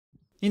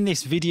In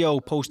this video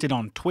posted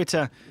on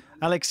Twitter,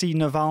 Alexei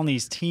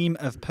Navalny's team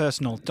of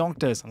personal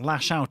doctors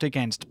lash out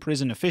against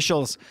prison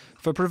officials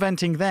for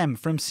preventing them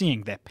from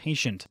seeing their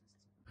patient.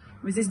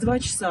 Мы здесь 2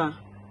 часа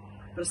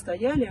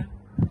простояли.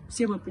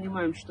 Все мы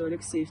понимаем, что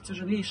Алексей в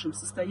тяжелейшем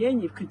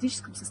состоянии, в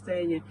критическом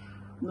состоянии,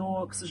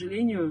 но, к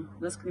сожалению,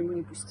 нас к нему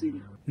не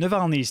пустили.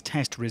 Navalny's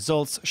test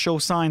results show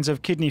signs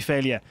of kidney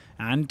failure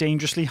and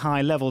dangerously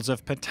high levels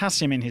of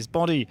potassium in his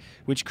body,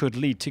 which could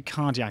lead to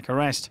cardiac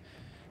arrest.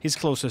 His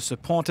closest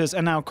supporters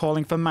are now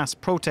calling for mass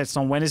protests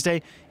on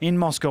Wednesday in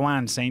Moscow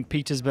and St.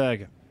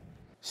 Petersburg.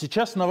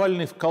 Сейчас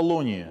Навальный в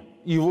колонии,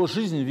 и его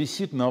жизнь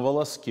висит на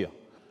волоске.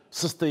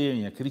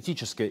 Состояние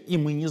критическое, и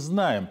мы не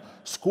знаем,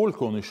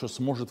 сколько он еще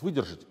сможет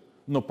выдержать.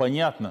 Но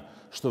понятно,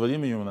 что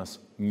времени у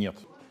нас нет.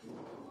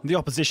 The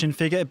opposition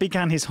figure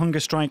began his hunger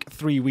strike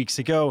 3 weeks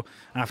ago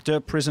after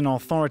prison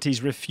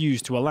authorities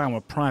refused to allow a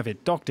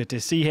private doctor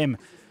to see him.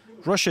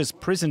 Russia's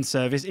prison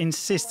service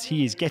insists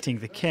he is getting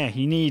the care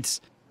he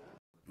needs.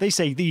 They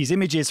say these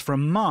images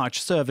from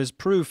March serve as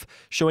proof,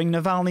 showing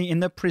Navalny in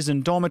the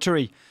prison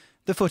dormitory.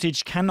 The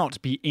footage cannot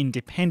be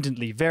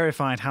independently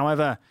verified,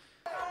 however.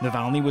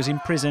 Navalny was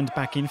imprisoned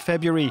back in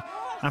February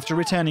after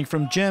returning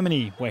from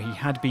Germany, where he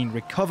had been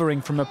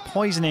recovering from a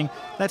poisoning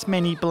that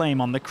many blame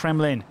on the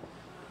Kremlin.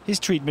 His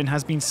treatment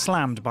has been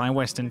slammed by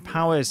Western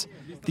powers.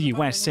 The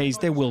US says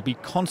there will be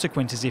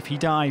consequences if he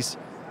dies.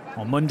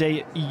 On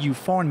Monday, EU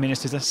foreign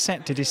ministers are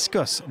set to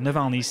discuss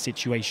Navalny's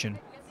situation.